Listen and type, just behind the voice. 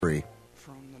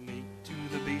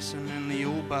basin and the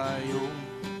old bayou.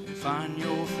 Find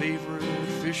your favorite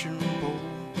fishing pole.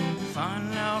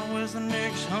 Find out where's the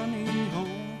next honey hole.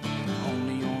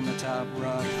 Only on the Top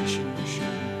Rod Fishing Show.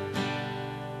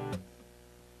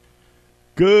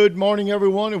 Good morning,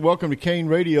 everyone, and welcome to KANE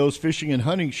Radio's Fishing and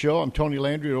Hunting Show. I'm Tony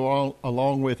Landry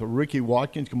along with Ricky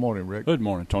Watkins. Good morning, Rick. Good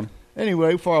morning, Tony.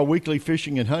 Anyway, for our weekly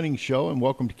fishing and hunting show, and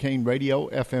welcome to KANE Radio,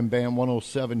 FM band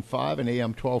 107.5 and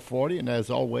AM 1240. And as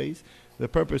always, the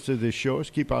purpose of this show is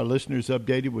to keep our listeners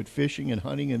updated with fishing and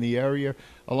hunting in the area,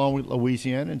 along with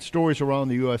Louisiana, and stories around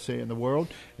the USA and the world.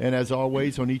 And as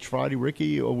always, on each Friday,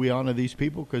 Ricky, we honor these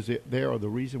people because they are the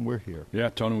reason we're here. Yeah,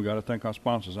 Tony, we got to thank our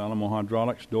sponsors, Alamo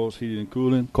Hydraulics, Doors Heating and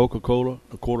Cooling, Coca-Cola,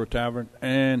 The Quarter Tavern,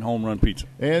 and Home Run Pizza.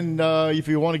 And if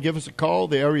you want to give us a call,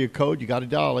 the area code, you got to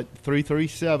dial it,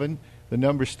 337. The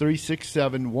number's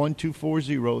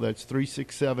 367-1240. That's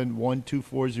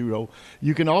 367-1240.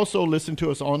 You can also listen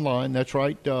to us online. That's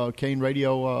right. KANE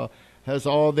Radio has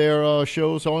all their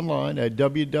shows online at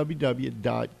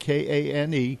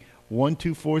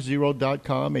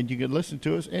www.kane1240.com, and you can listen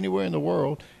to us anywhere in the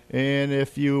world. And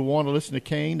if you want to listen to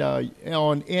KANE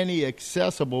on any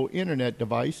accessible Internet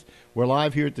device, we're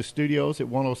live here at the studios at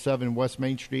 107 West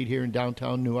Main Street here in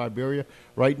downtown New Iberia,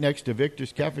 right next to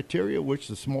Victor's Cafeteria, which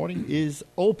this morning is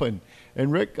open.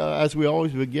 And, Rick, as we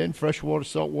always begin, freshwater,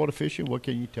 saltwater fishing, what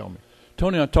can you tell me?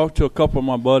 Tony, I talked to a couple of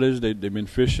my buddies. They've been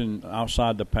fishing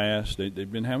outside the pass.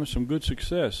 They've been having some good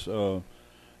success. Not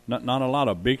a lot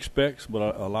of big specs,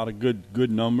 but a lot of good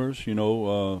numbers,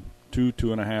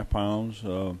 2.5 pounds,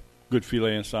 good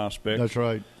filet size specs. That's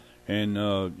right. And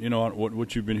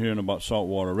what you've been hearing about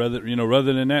saltwater. Rather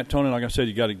than that, Tony, like I said,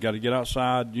 you got to get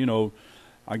outside.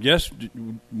 I guess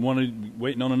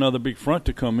waiting on another big front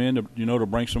to come in to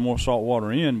bring some more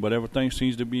saltwater in. But everything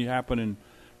seems to be happening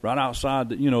right outside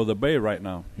the bay right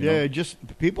now. Just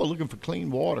people are looking for clean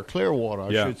water, clear water,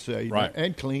 I should say, right.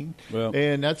 And clean. Well,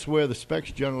 and that's where the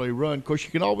specs generally run. Of course,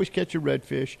 you can always catch a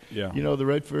redfish. Yeah. The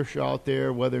redfish out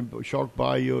there, whether in Shark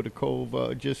Bayou or the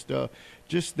Cove, just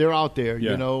they're out there,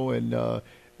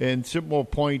 and Sypamore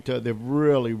Point, they've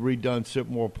really redone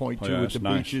Sypamore Point, too, with the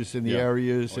beaches and the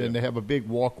areas, and they have a big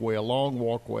walkway, a long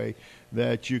walkway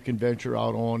that you can venture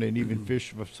out on and even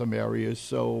fish for some areas.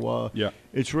 So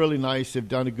it's really nice. They've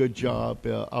done a good job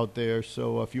out there.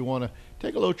 So if you want to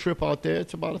take a little trip out there,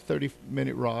 it's about a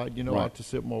 30-minute ride, out to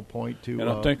Sypamore Point. And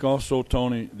I think also,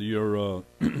 Tony, your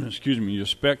your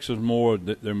specs is more,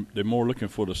 they're more looking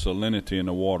for the salinity in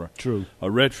the water. True. A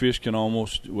redfish can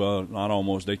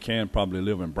they can probably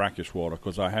live in brackish water,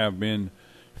 because I have been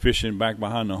fishing back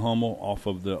behind the Hummel off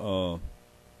of the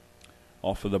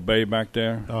bay back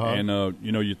there. Uh-huh. And,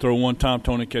 you throw one time,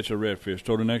 Tony, catch a redfish.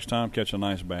 Throw the next time, catch a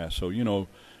nice bass. So,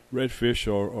 redfish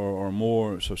are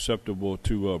more susceptible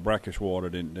to brackish water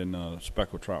than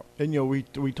speckled trout. And,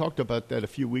 we talked about that a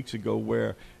few weeks ago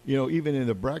where, even in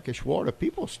the brackish water,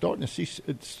 people are starting to see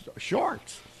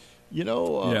sharks.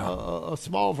 A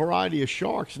small variety of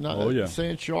sharks, not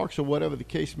sand sharks or whatever the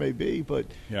case may be. But,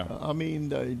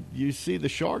 you see the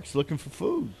sharks looking for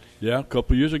food. Yeah, a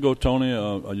couple of years ago, Tony,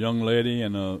 a young lady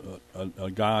and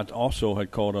a guy also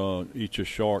had caught each a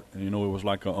shark. And, it was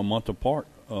like a month apart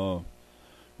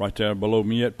right there below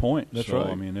Miette Point. That's so,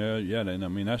 right.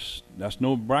 That's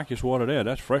no brackish water there.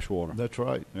 That's fresh water. That's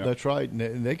right. Yeah. That's right.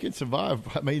 And they can survive.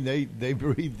 They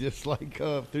breathe just like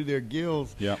through their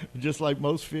gills, just like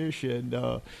most fish.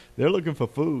 And they're looking for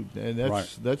food. And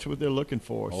that's what they're looking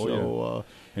for.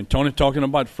 And Tony, talking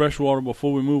about fresh water,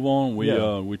 before we move on,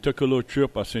 we took a little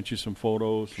trip. I sent you some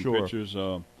photos, some pictures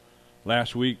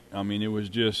last week.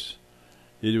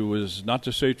 It was not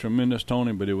to say tremendous,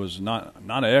 Tony, but it was not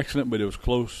excellent, but it was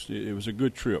close. It was a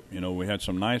good trip. We had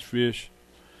some nice fish.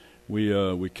 We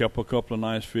kept a couple of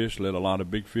nice fish, let a lot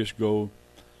of big fish go,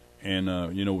 and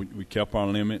we kept our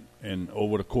limit. And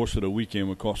over the course of the weekend,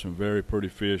 we caught some very pretty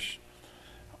fish.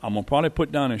 I'm going to probably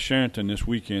put down in Sharonton this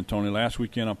weekend, Tony. Last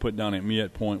weekend I put down at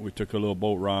Miette Point. We took a little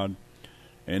boat ride.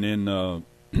 And in the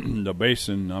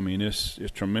basin, it's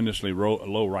tremendously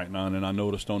low right now. And I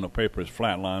noticed on the paper it's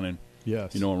flatlining.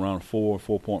 Yes. Around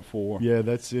 4.4. Yeah,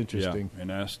 that's interesting. Yeah, and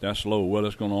that's low. Well,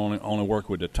 it's going to only work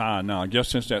with the tide. Now, I guess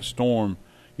since that storm,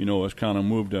 it's kind of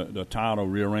moved the tide or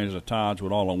rearranged the tides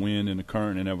with all the wind and the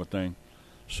current and everything.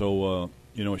 So,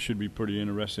 it should be pretty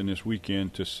interesting this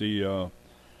weekend to see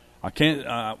I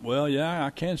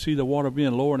can't see the water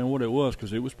being lower than what it was,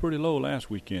 because it was pretty low last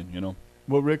weekend,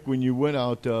 Well, Rick, when you went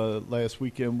out last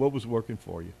weekend, what was working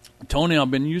for you? Tony, I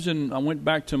went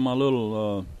back to my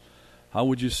little, how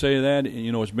would you say that?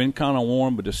 It's been kind of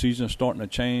warm, but the season's starting to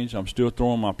change. I'm still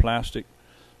throwing my plastic.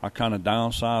 I kind of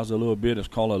downsized a little bit. It's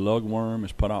called a lugworm.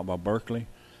 It's put out by Berkeley.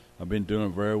 I've been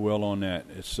doing very well on that.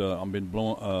 It's I've been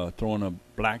throwing a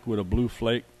black with a blue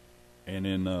flake, and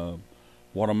then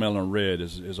watermelon red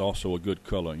is also a good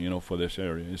color, for this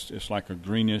area. It's like a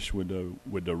greenish with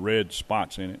the red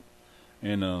spots in it,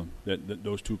 and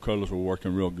those two colors were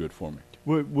working real good for me.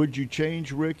 Would you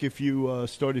change, Rick, if you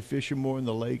started fishing more in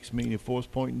the lakes, meaning Force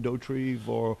Point and Dotrieve,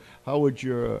 or how would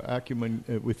your acumen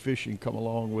with fishing come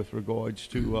along with regards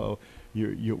to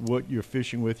what you're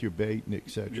fishing with, your bait, and et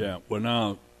cetera? Yeah, well,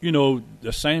 now,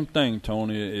 the same thing,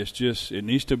 Tony. It's just it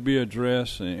needs to be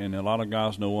addressed, and a lot of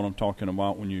guys know what I'm talking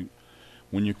about. When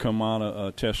you come out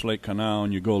of Test Lake Canal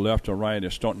and you go left or right,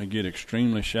 it's starting to get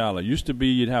extremely shallow. It used to be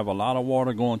you'd have a lot of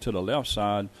water going to the left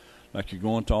side, like you're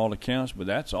going to all the camps, but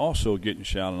that's also getting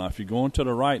shallow. Now, if you're going to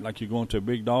the right, like you're going to a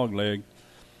Big Dog Leg,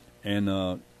 and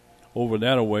over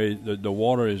that away, the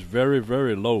water is very,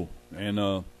 very low. And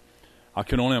I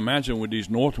can only imagine with these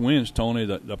north winds, Tony,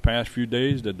 the past few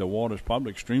days, that the water is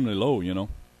probably extremely low,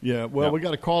 Yeah, well, we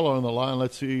got a caller on the line.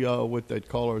 Let's see what that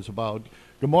caller is about.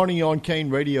 Good morning, you're on KANE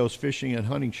Radio's Fishing and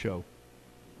Hunting Show.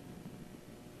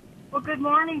 Well, good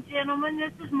morning, gentlemen.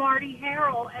 This is Marty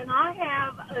Harrell, and I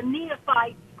have a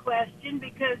neophyte question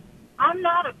because I'm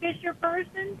not a fisher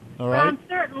person, but I'm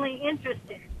certainly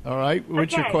interested. All right.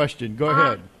 What's your question? Go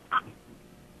ahead.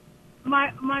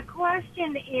 My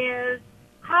question is,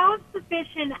 how's the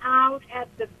fishing out at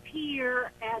the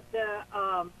pier at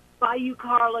the Bayou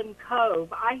Carlin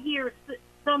Cove? I hear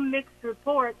some mixed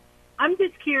reports. I'm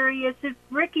just curious if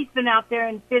Ricky's been out there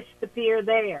and fished the pier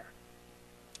there.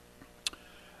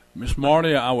 Miss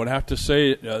Marty, I would have to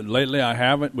say lately I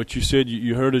haven't, but you said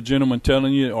you heard a gentleman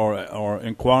telling you or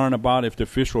inquiring about if the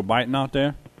fish were biting out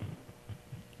there?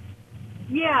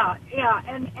 Yeah,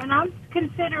 and I'm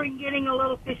considering getting a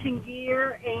little fishing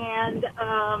gear and,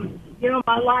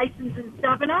 my license and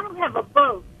stuff, and I don't have a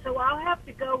boat, so I'll have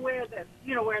to go where the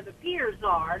piers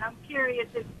are, and I'm curious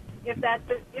if that's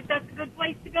a good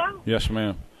place to go. Yes,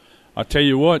 ma'am. I'll tell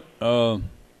you what,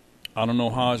 I don't know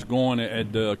how it's going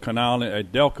at the canal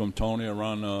at Delcom, Tony,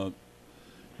 around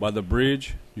by the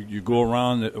bridge. You go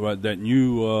around that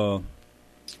new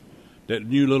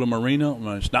little marina.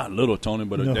 Well, it's not little, Tony,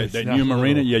 but that new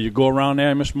marina. Little. Yeah, you go around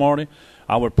there, Miss Marty.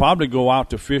 I would probably go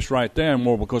out to fish right there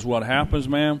more because what happens,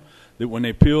 ma'am, that when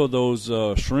they peel those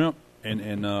shrimp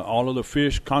and all of the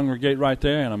fish congregate right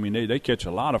there, and I mean they catch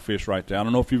a lot of fish right there. I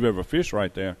don't know if you've ever fished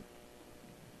right there.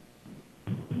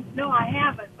 No, I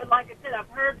haven't. But like I said, I've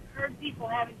heard people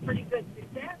having pretty good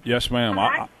success. Yes, ma'am.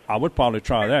 I would probably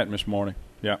try that, Miss Marty.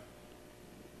 Yeah.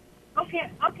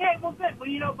 Okay, well, good.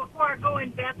 Well, before I go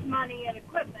invest money in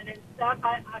equipment and stuff,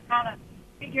 I kind of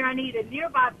figure I need a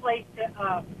nearby place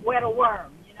to wet a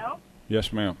worm,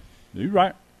 Yes, ma'am. You're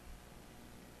right.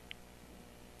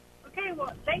 Okay,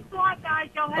 well, thanks a lot, guys.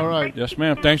 Y'all have all right. a great Yes,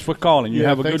 ma'am. Thanks for calling. You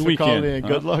have a good weekend. In.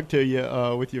 Good luck to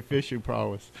you with your fishing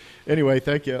prowess. Anyway,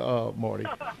 thank you, Marty.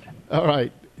 All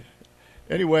right.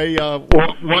 Anyway,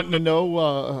 wanting to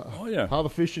know how the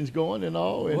fishing's going and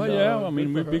all. And, well, yeah. I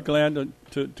mean, we'd be glad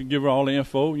to give her all the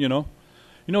info,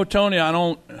 Tony,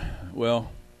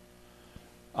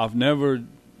 I've never,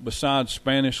 besides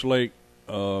Spanish Lake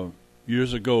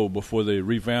years ago before they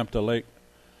revamped the lake,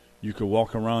 you could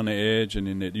walk around the edge, and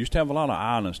then it used to have a lot of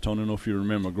islands. Tony, I don't know if you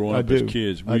remember growing up as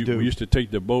kids. We used to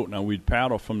take the boat, and we'd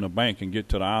paddle from the bank and get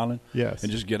to the island. Yes.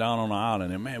 And just get out on the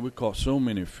island. And, man, we caught so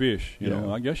many fish. You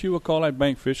know, I guess you would call that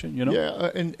bank fishing,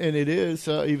 Yeah, and it is,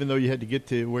 even though you had to get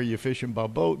to where you're fishing by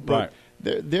boat. But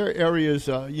there are areas,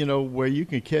 where you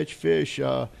can catch fish,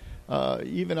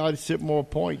 even out at Sipmore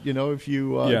Point, if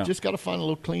you just got to find a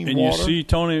little clean water. And you see,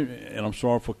 Tony, and I'm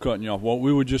sorry for cutting you off, what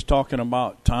we were just talking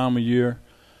about, time of year.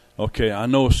 Okay, I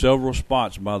know several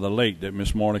spots by the lake that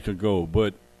Miss Marty could go,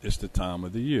 but it's the time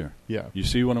of the year. Yeah. You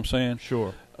see what I'm saying?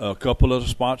 Sure. A couple of the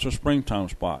spots are springtime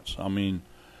spots. I mean,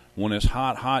 when it's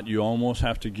hot, you almost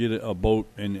have to get a boat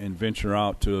and venture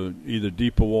out to either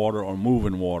deeper water or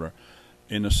moving water.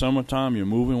 In the summertime, your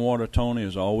moving water, Tony,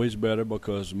 is always better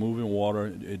because moving water,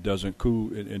 it doesn't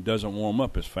cool, it doesn't warm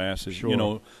up as fast as,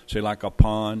 say like a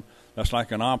pond. That's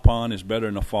like our pond is better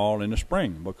in the fall and the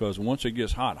spring because once it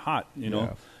gets hot,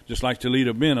 just like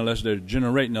Toledo Bend, unless they're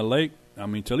generating a lake. I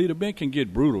mean, Toledo Bend can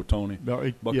get brutal, Tony,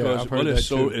 because it's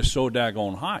so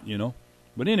daggone hot,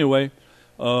 But anyway,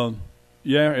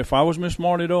 if I was Miss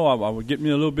Marty though, I would get me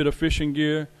a little bit of fishing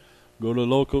gear, go to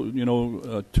local,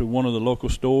 to one of the local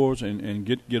stores and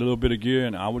get a little bit of gear,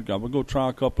 and I would go try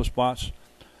a couple of spots.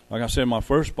 Like I said, my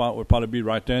first spot would probably be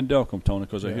right there in Delcombe, Tony,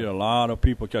 because I hear a lot of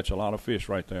people catch a lot of fish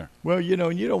right there. Well, you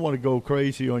don't want to go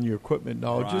crazy on your equipment and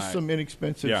all. Right. Just some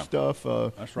inexpensive stuff.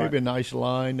 That's right. Maybe a nice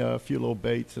line, a few little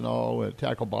baits and all, a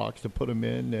tackle box to put them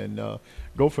in, and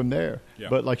go from there. Yeah.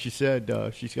 But like she said,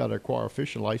 she's got to acquire a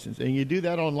fishing license, and you do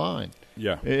that online.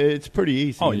 Yeah. It's pretty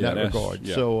easy in that regard.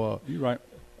 Yeah. So you're right.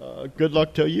 Good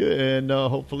luck to you, and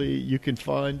hopefully you can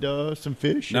find some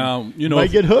fish. Now, you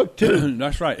might get hooked, too.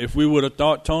 That's right. If we would have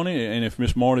thought, Tony, and if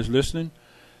Miss Marty's listening,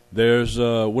 there's,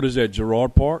 what is that,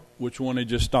 Girard Park? Which one they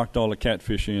just stocked all the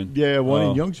catfish in? Yeah, one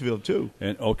in Youngsville, too.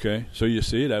 And okay, so you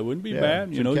see, that wouldn't be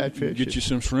bad. Catfish. Get you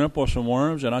some shrimp or some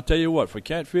worms. And I tell you what, for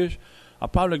catfish, I'll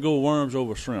probably go worms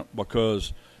over shrimp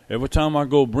because every time I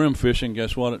go brim fishing,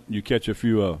 guess what? You catch a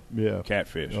few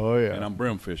catfish. Oh, yeah. And I'm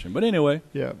brim fishing. But anyway.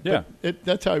 Yeah.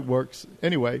 That's how it works.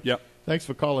 Anyway. Yep. Thanks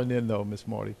for calling in, though, Miss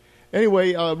Marty.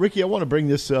 Anyway, Ricky, I want to bring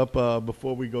this up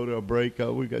before we go to a break.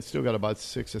 We've still got about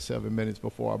 6 or 7 minutes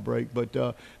before our break. But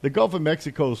the Gulf of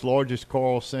Mexico's largest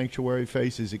coral sanctuary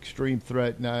faces extreme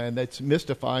threat now, and that's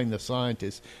mystifying the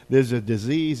scientists. There's a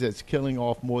disease that's killing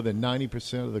off more than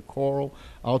 90% of the coral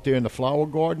out there in the flower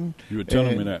garden. You were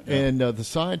telling me that. Yeah. And the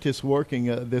scientists working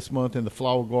this month in the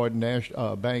Flower Garden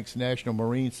Banks National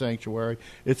Marine Sanctuary,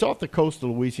 it's off the coast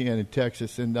of Louisiana and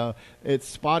Texas, and it's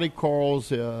spotted corals,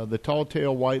 the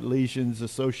tall-tail white lesions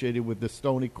associated with the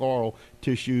stony coral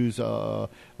tissues,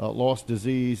 lost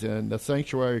disease, and the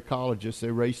sanctuary ecologists,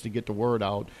 they raced to get the word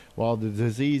out. While the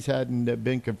disease hadn't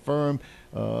been confirmed,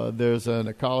 there's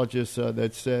an ecologist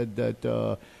that said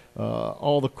that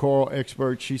all the coral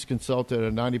experts she's consulted are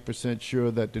 90%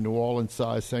 sure that the New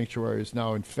Orleans-sized sanctuary is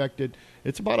now infected.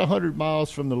 It's about 100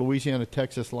 miles from the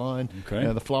Louisiana-Texas line.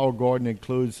 Okay. The Flower Garden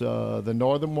includes the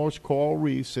northernmost coral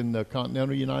reefs in the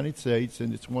continental United States,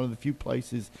 and it's one of the few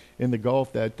places in the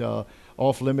Gulf that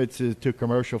off-limits to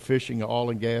commercial fishing, oil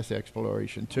and gas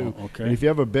exploration, too. Oh, okay. And if you've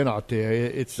ever been out there,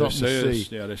 it's something to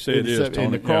see. They say it is, Tony.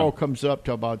 And the coral comes up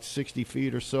to about 60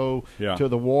 feet or so to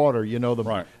the water,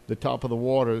 the top of the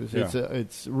water.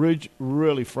 It's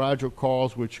really fragile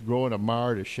corals which grow in a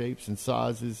myriad of shapes and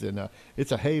sizes, and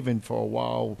it's a haven for a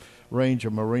wide range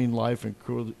of marine life,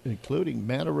 including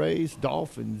manta rays,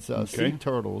 dolphins, sea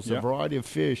turtles, a variety of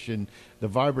fish, and the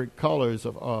vibrant colors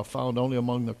found only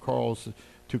among the corals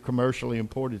to commercially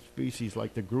imported species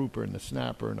like the grouper and the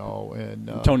snapper and all. And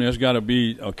Tony, it's got to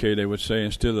be they would say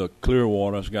instead of clear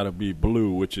water, it's got to be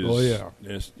blue, which is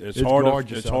it's hard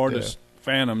to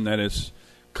fathom that it's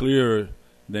clear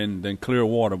than clear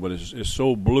water, but it's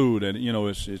so blue that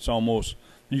it's almost.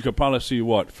 You could probably see,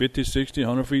 50, 60,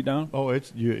 100 feet down? Oh,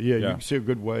 you can see a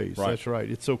good ways. Right. That's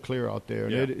right. It's so clear out there.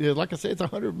 Yeah. And like I said, it's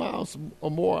 100 miles or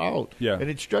more out. Yeah. And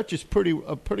it stretches pretty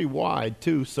wide,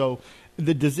 too. So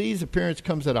the disease appearance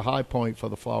comes at a high point for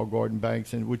the Flower Garden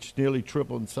Banks, which nearly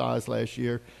tripled in size last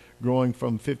year, growing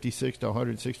from 56 to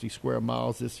 160 square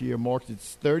miles this year. Marks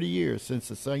its 30 years since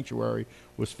the sanctuary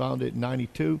was founded in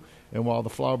 92. And while the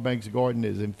Flower Banks Garden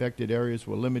is infected areas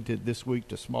were limited this week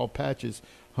to small patches,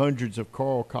 hundreds of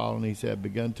coral colonies have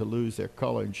begun to lose their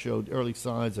color and showed early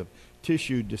signs of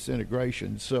tissue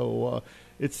disintegration. So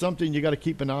it's something you got to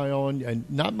keep an eye on. And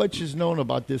not much is known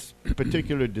about this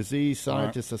particular disease.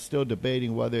 Scientists are still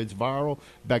debating whether it's viral,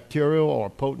 bacterial, or a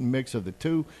potent mix of the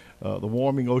two. The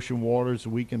warming ocean waters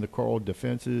weaken the coral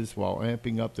defenses while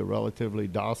amping up the relatively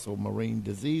docile marine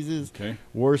diseases. Okay.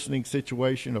 Worsening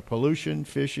situation of pollution,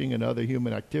 fishing, and other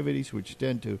human activities, which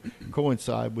tend to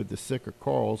coincide with the sicker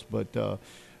corals. But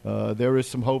there is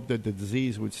some hope that the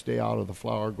disease would stay out of the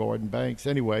Flower Garden Banks.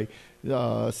 Anyway,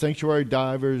 sanctuary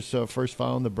divers first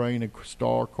found the brain and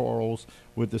star corals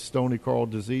with the stony coral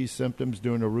disease symptoms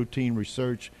during a routine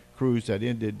research cruise that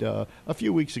ended a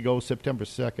few weeks ago, September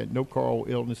 2nd. No coral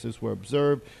illnesses were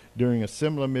observed during a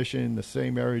similar mission in the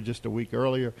same area just a week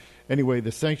earlier. Anyway,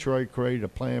 the sanctuary created a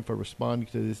plan for responding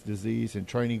to this disease and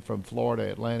training from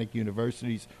Florida Atlantic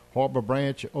University's Harbor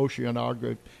Branch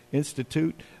Oceanography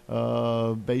Institute.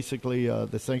 Basically,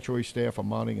 the sanctuary staff are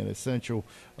mounting an essential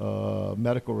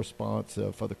medical response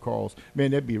for the corals.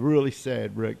 Man, that'd be really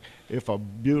sad, Rick, if a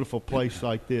beautiful place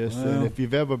like this, and if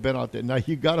you've ever been out there, now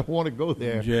you got to want to go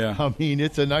there. Yeah. I mean,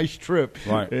 it's a nice trip.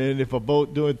 Right. And if a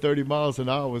boat doing 30 miles an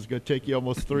hour is going to take you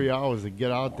almost 3 hours to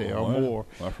get out there or more.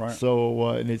 That's right. So,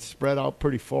 and it's spread out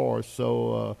pretty far.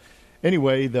 So,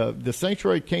 anyway, the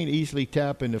sanctuary can't easily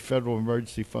tap into federal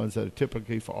emergency funds that are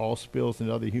typically for all spills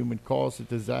and other human-caused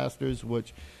disasters,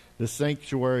 which the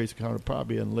sanctuary is kind of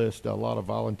probably enlist a lot of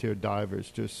volunteer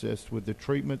divers to assist with the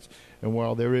treatments. And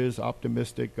while there is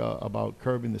optimistic about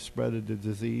curbing the spread of the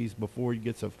disease before it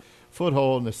gets a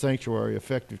foothold in the sanctuary,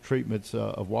 effective treatments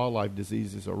of wildlife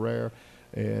diseases are rare.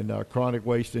 and chronic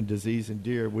waste and disease in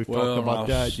deer. We've talked about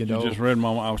that. You just read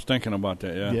I was thinking about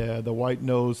that. Yeah. Yeah, the white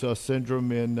nose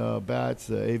syndrome in bats,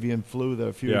 the avian flu. There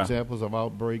are a few examples of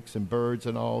outbreaks in birds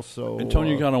and all. So, and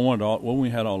Tony, you got to wonder when we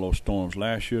had all those storms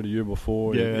last year, the year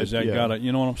before. Is that got to?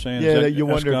 You know what I'm saying? Yeah, you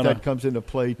wonder if that comes into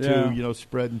play too. Yeah. You know,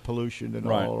 spreading pollution and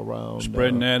all around.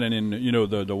 Spreading that, and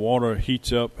then the water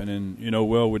heats up, and then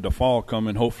with the fall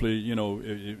coming, hopefully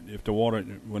if the water,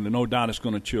 when no doubt it's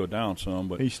going to chill down some,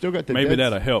 but you still got the maybe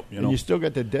that'll help. And you still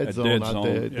got the dead zone out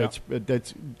there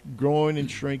that's growing and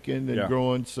shrinking and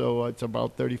growing. So it's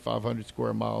about 3,500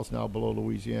 square miles now below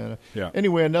Louisiana. Yeah.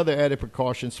 Anyway, another added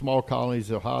precaution: small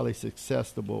colonies of highly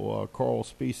successful coral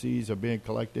species are being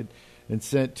collected and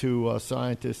sent to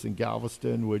scientists in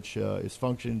Galveston, which is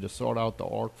functioning to sort out the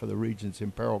arc for the region's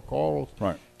imperiled corals.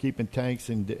 Right. Keeping tanks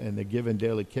and they're given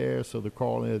daily care so the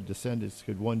coral and descendants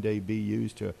could one day be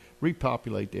used to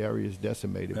repopulate the areas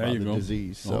decimated by the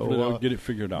disease. So hopefully they'll get it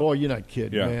figured out. Boy, you're not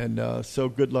kidding, man. So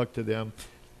good luck to them.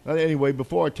 Anyway,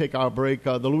 before I take our break,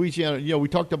 the Louisiana, we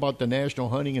talked about the National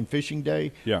Hunting and Fishing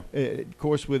Day. Yeah. Of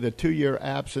course, with a 2-year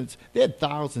absence, they had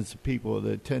thousands of people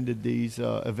that attended these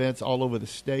events all over the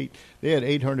state. They had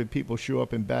 800 people show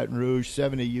up in Baton Rouge.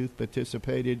 70 youth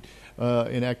participated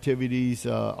in activities.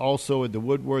 Also at the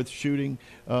Woodworth shooting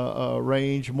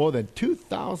range, more than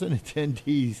 2,000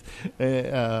 attendees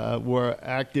were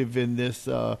active in this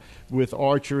with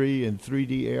archery and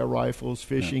 3D air rifles,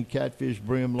 fishing, catfish,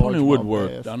 brim, large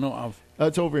Woodworth. I know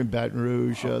that's over in Baton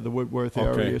Rouge, the Woodworth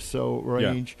area,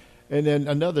 range. Yeah. And then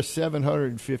another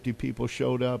 750 people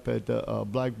showed up at the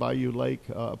Black Bayou Lake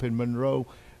up in Monroe.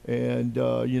 And,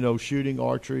 shooting,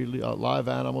 archery, live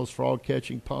animals, frog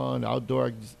catching pond,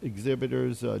 outdoor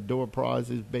exhibitors, door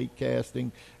prizes, bait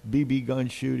casting, BB gun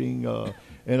shooting.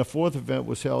 And a fourth event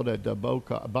was held at the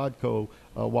Bodco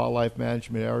Wildlife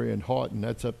Management Area in Houghton.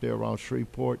 That's up there around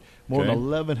Shreveport. More than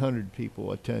 1,100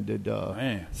 people attended.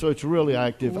 So it's really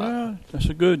active. Well, that's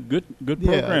a good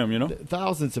program,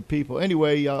 Thousands of people.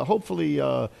 Anyway, hopefully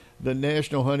the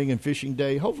National Hunting and Fishing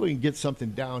Day, hopefully we can get something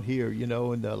down here,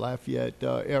 in the Lafayette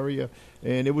area.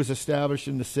 And it was established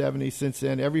in the 70s. Since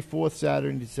then, every fourth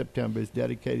Saturday in September is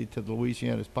dedicated to the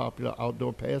Louisiana's popular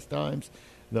outdoor pastimes.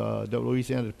 The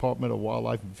Louisiana Department of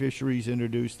Wildlife and Fisheries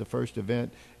introduced the first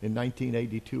event in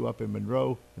 1982 up in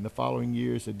Monroe. In the following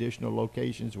years, additional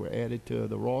locations were added to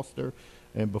the roster.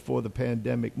 And before the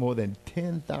pandemic, more than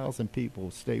 10,000 people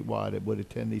statewide would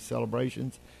attend these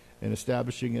celebrations, and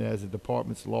establishing it as the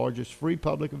department's largest free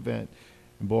public event.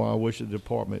 And boy, I wish the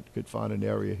department could find an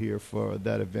area here for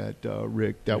that event,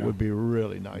 Rick. That would be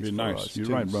really nice for us. You're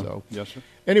too, right, bro. So. Yes, sir.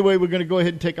 Anyway, we're going to go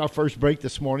ahead and take our first break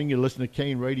this morning. You're listening to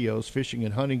KANE Radio's Fishing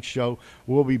and Hunting Show.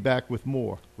 We'll be back with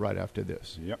more right after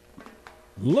this. Yep.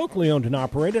 Locally owned and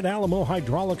operated, Alamo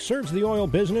Hydraulics serves the oil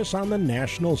business on the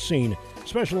national scene.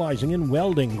 Specializing in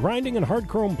welding, grinding, and hard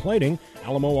chrome plating,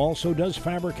 Alamo also does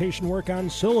fabrication work on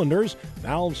cylinders,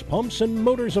 valves, pumps, and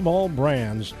motors of all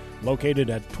brands.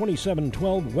 Located at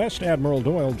 2712 West Admiral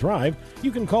Doyle Drive, you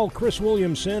can call Chris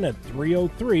Williamson at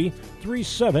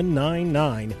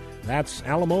 303-3799. That's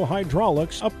Alamo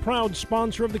Hydraulics, a proud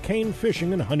sponsor of the KANE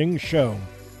Fishing and Hunting Show.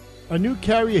 A new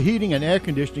Carrier heating and air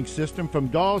conditioning system from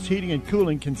Dawes Heating and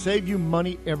Cooling can save you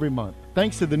money every month.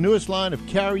 Thanks to the newest line of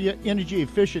Carrier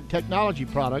energy-efficient technology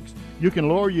products, you can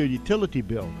lower your utility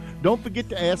bill. Don't forget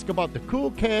to ask about the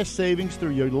cool cash savings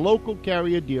through your local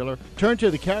Carrier dealer. Turn to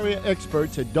the Carrier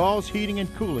experts at Dawes Heating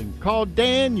and Cooling. Call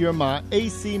Dan, you're my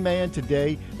AC man,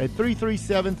 today at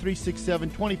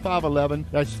 337-367-2511.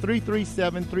 That's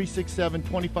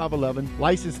 337-367-2511.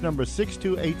 License number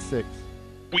 6286.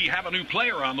 We have a new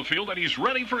player on the field, and he's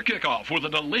ready for kickoff with a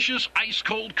delicious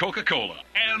ice-cold Coca-Cola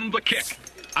and the kick.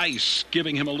 Ice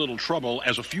giving him a little trouble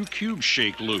as a few cubes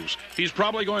shake loose. He's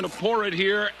probably going to pour it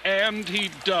here, and he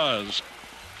does.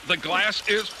 The glass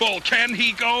is full. Can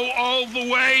he go all the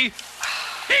way?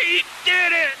 He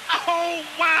did it! Oh,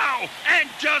 wow! And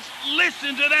just listen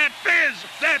to that fizz!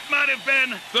 That might have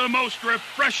been the most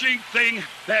refreshing thing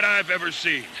that I've ever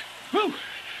seen. Whew.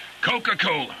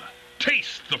 Coca-Cola.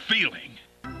 Taste the feeling.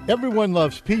 Everyone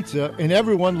loves pizza, and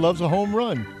everyone loves a home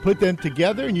run. Put them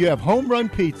together, and you have Home Run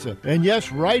Pizza. And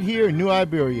yes, right here in New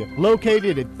Iberia,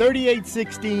 located at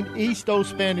 3816 East Old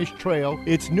Spanish Trail,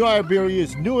 it's New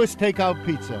Iberia's newest takeout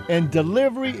pizza, and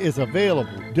delivery is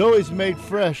available. Dough is made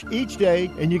fresh each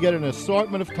day, and you get an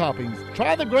assortment of toppings.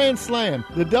 Try the Grand Slam,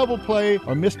 the Double Play,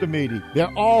 or Mr. Meaty.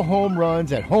 They're all home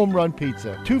runs at Home Run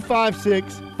Pizza.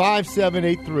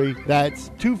 256-5783. That's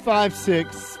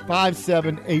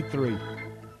 256-5783.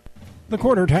 The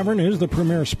Quarter Tavern is the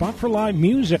premier spot for live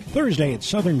music. Thursday at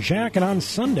Southern Jack, and on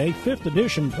Sunday, 5th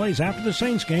Edition plays after the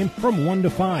Saints game from 1 to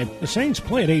 5. The Saints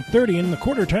play at 8:30, and the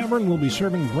Quarter Tavern will be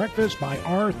serving breakfast by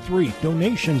R3.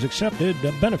 Donations accepted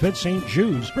to benefit St.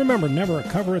 Jude's. Remember, never a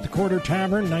cover at the Quarter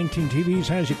Tavern. 19 TVs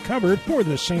has you covered for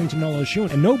the Saints and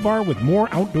LSU, and no bar with more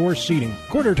outdoor seating.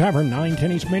 Quarter Tavern,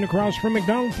 910 East Main across from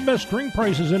McDonald's. The best drink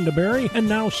prices in DeBary, and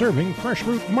now serving fresh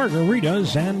fruit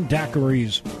margaritas and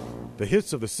daiquiris. The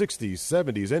hits of the 60s,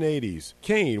 70s, and 80s.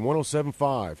 KANE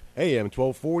 107.5, AM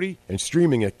 1240, and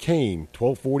streaming at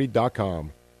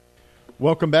KANE1240.com.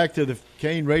 Welcome back to the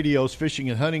KANE Radio's Fishing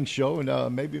and Hunting Show.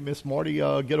 And maybe Miss Marty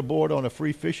get aboard on a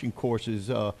free fishing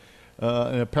courses.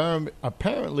 And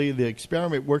apparently the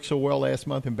experiment worked so well last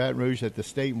month in Baton Rouge that the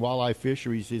State and Wildlife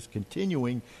Fisheries is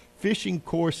continuing fishing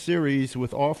course series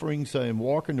with offerings in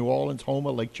Walker, New Orleans,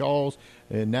 Houma, Lake Charles,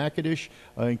 and Natchitoches,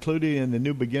 included in the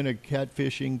new beginner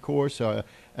catfishing course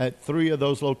at 3 of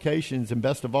those locations. And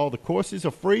best of all, the courses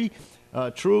are free.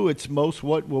 True, it's most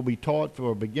what will be taught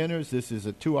for beginners. This is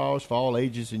 2 hours for all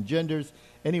ages and genders.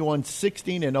 Anyone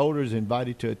 16 and older is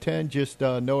invited to attend. Just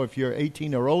know if you're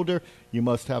 18 or older, you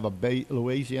must have a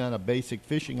Louisiana basic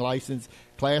fishing license.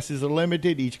 Classes are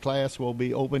limited. Each class will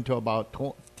be open to about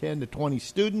 10 to 20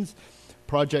 students.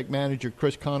 Project manager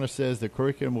Chris Connor says the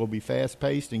curriculum will be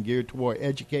fast-paced and geared toward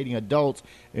educating adults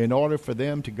in order for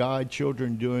them to guide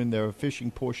children during their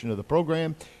fishing portion of the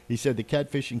program. He said the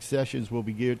catfishing sessions will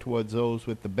be geared towards those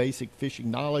with the basic fishing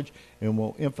knowledge and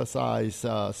will emphasize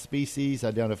species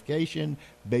identification,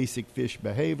 basic fish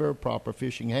behavior, proper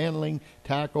fishing handling,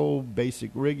 tackle,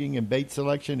 basic rigging, and bait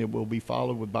selection. It will be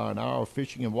followed with about an hour of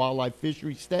fishing and wildlife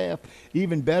fishery staff.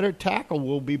 Even better, tackle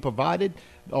will be provided,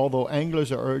 although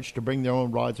anglers are urged to bring their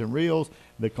own rods and reels.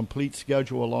 The complete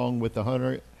schedule along with the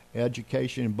hunter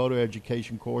education and boater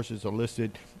education courses are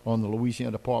listed on the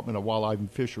Louisiana Department of Wildlife and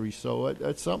Fisheries. So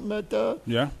that's something that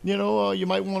you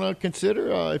might want to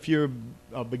consider if you're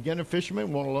a beginner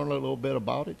fisherman, want to learn a little bit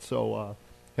about it. So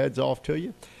heads off to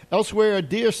you. Elsewhere,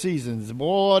 deer seasons.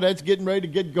 Boy, that's getting ready to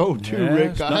get go too,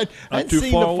 Rick. I hadn't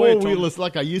seen the four-wheelers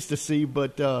like I used to see.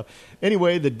 But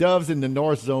anyway, the doves in the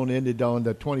North Zone ended on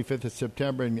the 25th of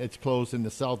September, and it's closed in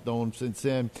the South Zone since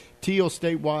then. Teal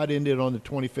statewide ended on the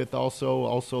 25th also.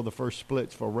 Also the first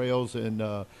splits for rails and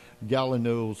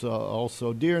gallinules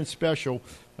also. Deer and special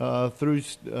through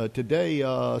today,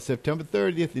 September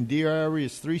 30th, in deer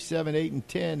areas 3, 7, 8, and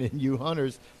 10, and you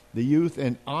hunters, the youth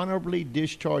and honorably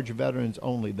discharged veterans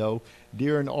only, though.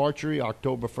 Deer and archery,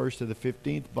 October 1st to the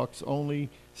 15th. Bucks only.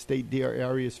 State deer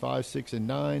areas 5, 6, and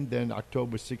 9. Then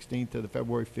October 16th to the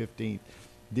February 15th.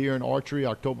 Deer and archery,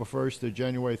 October 1st to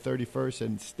January 31st.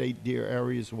 And state deer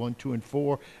areas 1, 2, and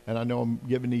 4. And I know I'm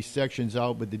giving these sections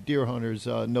out, but the deer hunters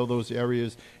know those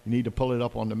areas. You need to pull it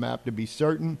up on the map to be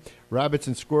certain. Rabbits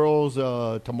and squirrels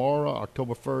tomorrow,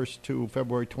 October 1st to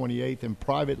February 28th. And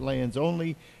private lands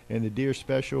only. And the deer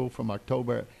special from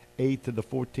October 8th to the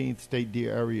 14th, state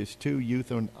deer areas 2, youth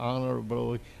and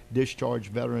honorably discharged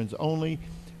veterans only.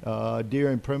 Deer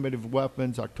and primitive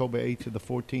weapons, October 8th to the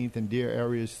 14th, and deer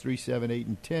areas 3, 7, 8,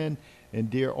 and 10. And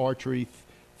deer archery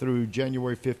through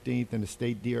January 15th, and the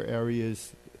state deer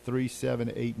areas 3,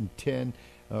 7, 8, and 10.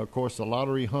 Of course, the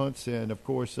lottery hunts, and, of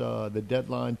course, the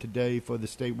deadline today for the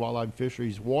State Wildlife and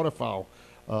Fisheries waterfowl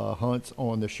hunts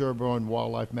on the Sherburne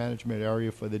Wildlife Management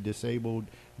Area for the disabled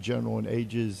general and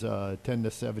ages 10 to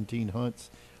 17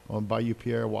 hunts on Bayou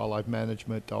Pierre Wildlife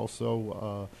Management.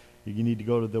 Also, you need to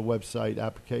go to the website.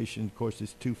 Application, of course,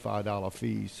 is $2 $5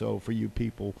 fees. So for you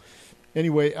people.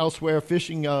 Anyway, elsewhere,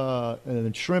 fishing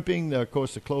and shrimping. Of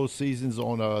course, the closed seasons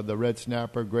on the red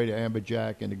snapper, greater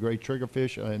amberjack, and the gray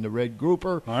triggerfish, and the red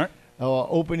grouper. All right.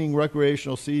 Opening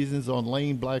recreational seasons on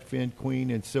lane, blackfin, queen,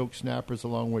 and silk snappers,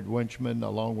 along with Winchman,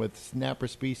 along with snapper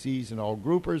species and all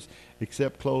groupers,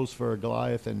 except closed for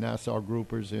Goliath and Nassau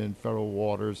groupers in federal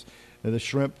waters. The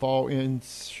shrimp fall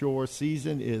inshore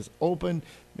season is open,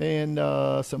 and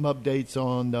some updates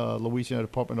on Louisiana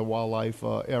Department of Wildlife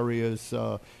areas.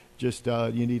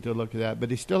 You need to look at that. But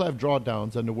they still have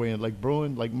drawdowns underway in Lake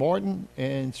Bruin, Lake Martin,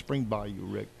 and Spring Bayou,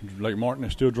 Rick. Lake Martin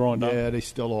is still drawing down? Yeah, they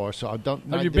still are. So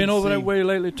Have you been over that way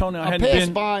lately, Tony? I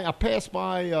passed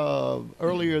by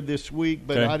earlier this week,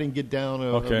 but I didn't get down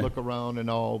and look around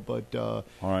and all. But all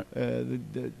right.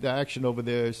 The action over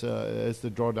there is as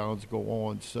the drawdowns go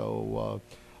on. So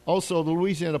also, the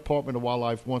Louisiana Department of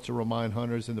Wildlife wants to remind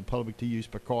hunters and the public to use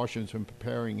precautions when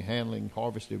preparing and handling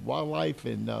harvested wildlife,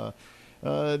 and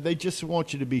they just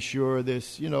want you to be sure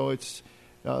this,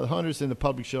 The hunters and the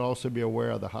public should also be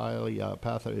aware of the highly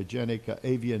pathogenic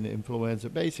avian influenza,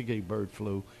 basically bird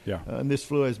flu. Yeah. And this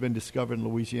flu has been discovered in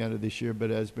Louisiana this year, but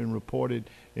has been reported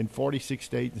in 46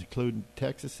 states, including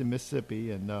Texas and Mississippi.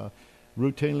 And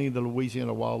routinely, the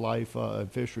Louisiana Wildlife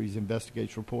and Fisheries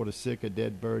investigates report of sick or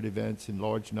dead bird events in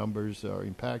large numbers are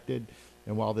impacted.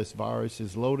 And while this virus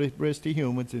is low risk to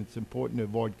humans, it's important to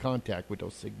avoid contact with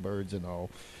those sick birds and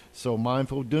all. So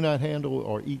mindful, do not handle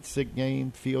or eat sick game,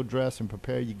 field dress, and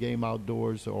prepare your game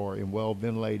outdoors or in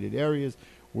well-ventilated areas.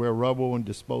 Wear rubber and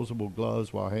disposable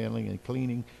gloves while handling and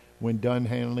cleaning. When done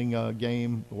handling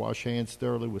game, wash hands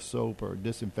thoroughly with soap or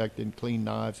disinfectant. Clean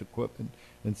knives, equipment,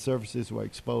 and surfaces were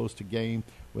exposed to game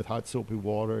with hot soapy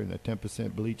water and a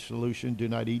 10% bleach solution. Do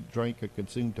not eat, drink, or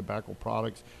consume tobacco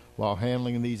products while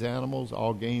handling these animals.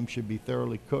 All game should be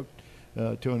thoroughly cooked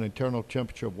to an internal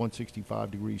temperature of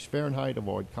 165 degrees Fahrenheit.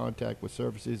 Avoid contact with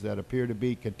surfaces that appear to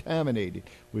be contaminated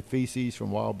with feces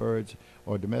from wild birds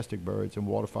or domestic birds, and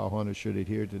waterfowl hunters should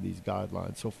adhere to these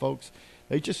guidelines. So, folks,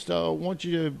 they just want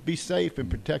you to be safe and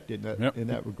protected in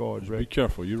that regard, Rick. Be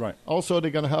careful. You're right. Also,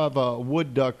 they're going to have a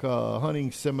wood duck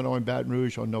hunting seminar in Baton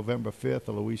Rouge on November 5th.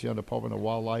 The Louisiana Department of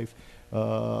Wildlife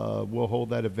will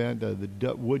hold that event.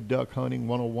 The Wood Duck Hunting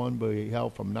 101 will be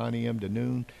held from 9 a.m. to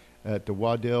noon at the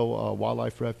Waddell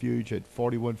Wildlife Refuge at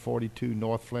 4142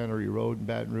 North Flannery Road in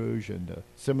Baton Rouge. And the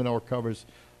seminar covers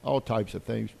all types of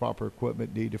things: proper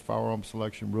equipment needed, firearm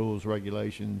selection, rules,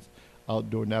 regulations,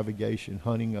 outdoor navigation,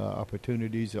 hunting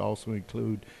opportunities. They also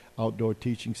include outdoor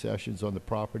teaching sessions on the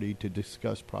property to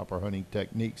discuss proper hunting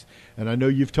techniques. And I know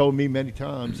you've told me many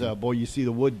times, boy, you see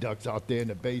the wood ducks out there in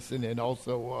the basin and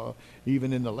also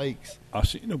even in the lakes. I've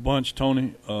seen a bunch,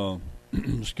 Tony.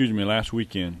 Excuse me, last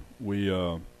weekend we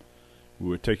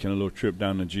were taking a little trip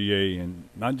down to GA, and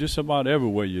not just about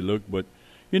everywhere you look, but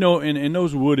you know, in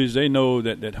those woodies, they know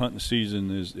that hunting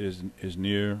season is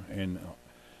near, and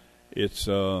it's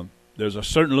there's a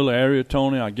certain little area,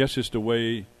 Tony. I guess it's the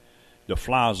way the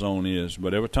fly zone is,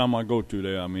 but every time I go through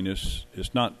there, I mean,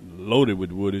 it's not loaded with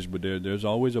woodies, but there's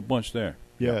always a bunch there.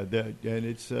 Yeah, and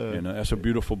it's that's a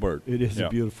beautiful bird. It is a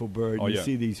beautiful bird. Oh, you yeah.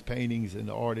 see these paintings and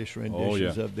the artist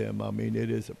renditions of them. I mean, it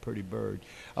is a pretty bird.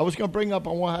 I was going to bring up,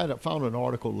 I found an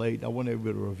article late. I wasn't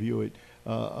able to review it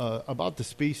about the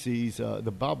species,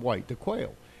 the bobwhite, the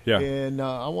quail. Yeah. And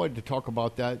I wanted to talk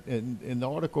about that. And the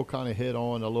article kind of hit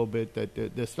on a little bit that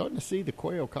they're starting to see the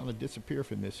quail kind of disappear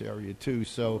from this area, too.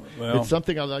 So it's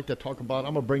something I'd like to talk about.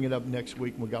 I'm going to bring it up next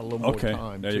week when we got a little more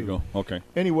time, there too. You go. Okay.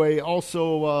 Anyway,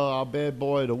 also our bad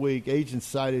boy of the week, agents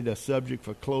cited a subject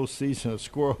for closed season of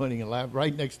squirrel hunting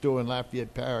right next door in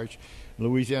Lafayette Parish.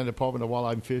 Louisiana Department of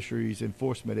Wildlife and Fisheries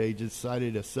enforcement agents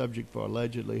cited a subject for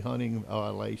allegedly hunting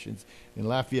violations in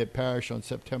Lafayette Parish on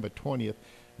September 20th.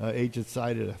 Agents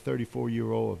cited a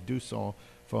 34-year-old of Dusson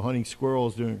for hunting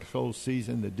squirrels during closed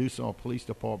season. The Dusson Police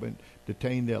Department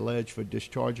detained the alleged for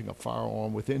discharging a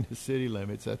firearm within the city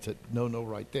limits. That's a no-no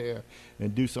right there.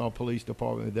 And Dusson Police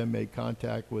Department then made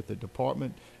contact with the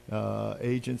department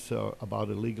agents about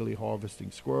illegally harvesting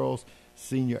squirrels.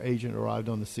 Senior agent arrived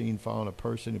on the scene, found a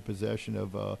person in possession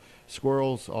of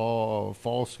squirrels, all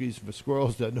false season for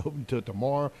squirrels that open until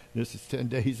tomorrow. This is 10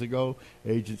 days ago.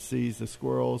 Agent seized the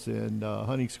squirrels, and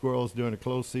hunting squirrels during the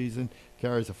closed season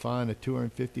carries a fine of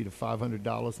 $250 to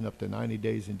 $500 and up to 90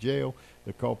 days in jail.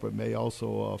 The culprit may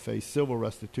also face civil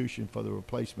restitution for the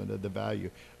replacement of the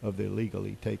value of the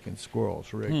illegally taken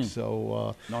squirrels, Rick.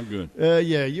 So not good.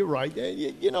 Yeah, you're right.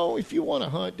 You know, if you want to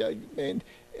hunt, man,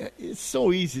 it's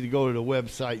so easy to go to the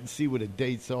website and see what the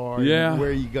dates are and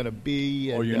where you're going to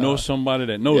be. And, or you know somebody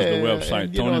that knows the website,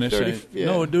 and, Tony, and they say,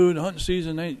 no, dude, hunting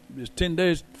season it's 10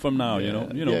 days from now, you know.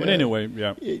 But anyway,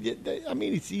 I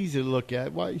mean, it's easy to look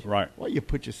at. Why you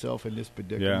put yourself in this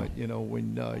predicament, you know,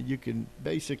 when you can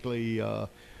basically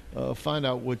find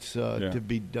out what's to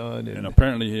be done. And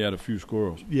apparently he had a few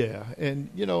squirrels. Yeah, and,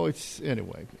 you know,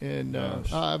 anyway. And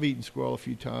I've eaten squirrel a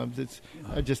few times.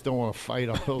 I just don't want to fight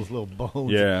all those little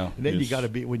bones. Yeah. And then you got to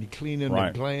be, when you clean them,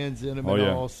 the glands in them and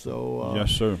all. So,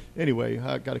 yes, sir. Anyway,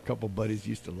 I got a couple buddies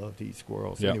used to love to eat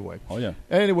squirrels. Anyway. Oh, yeah.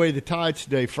 Anyway, the tides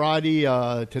today, Friday,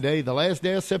 today, the last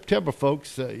day of September,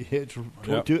 folks. It's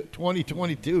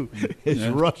 2022. It's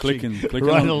rushing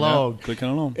right along. Clicking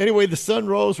along. Anyway, the sun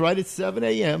rose right at 7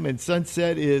 a.m. and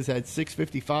sunset is at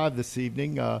 6:55 this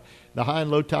evening. The high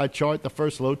and low tide chart, the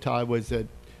first low tide was at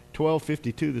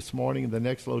 12:52 this morning, and the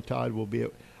next low tide will be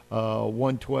at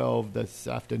 1:12 this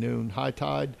afternoon. High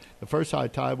tide, the first high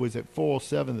tide was at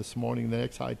 4:07 this morning, the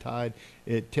next high tide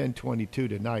at 10:22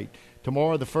 tonight.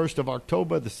 Tomorrow, the 1st of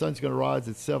October, the sun's going to rise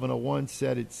at 7:01,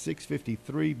 set at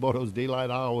 6:53. Boy, those daylight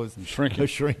hours are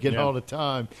shrinking all the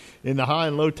time. In the high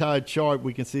and low tide chart,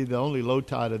 we can see the only low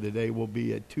tide of the day will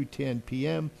be at 2:10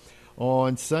 p.m.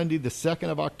 On Sunday, the 2nd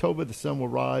of October, the sun will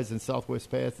rise in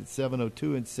Southwest Pass at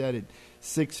 7:02 and set at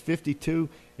 6:52.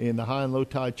 In the high and low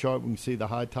tide chart, we can see the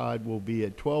high tide will be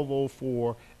at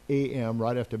 12:04 a.m.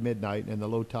 right after midnight, and the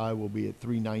low tide will be at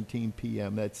 3:19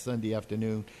 p.m. That's Sunday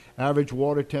afternoon. Average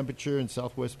water temperature in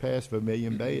Southwest Pass,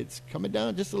 Vermilion Bay, it's coming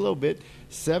down just a little bit,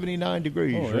 79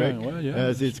 degrees, right? Well,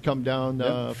 as it's come down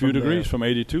a few degrees from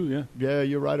 82, Yeah,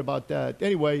 you're right about that.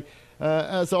 Anyway,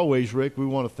 as always, Rick, we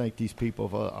want to thank these people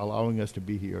for allowing us to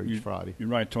be here each Friday. You're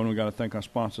right, Tony. We've got to thank our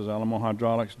sponsors, Alamo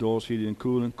Hydraulics, Doors Heating and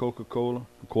Cooling, Coca-Cola,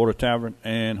 Quarter Tavern,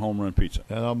 and Home Run Pizza.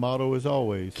 And our motto is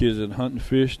always, kids that hunt and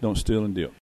fish, don't steal and deal.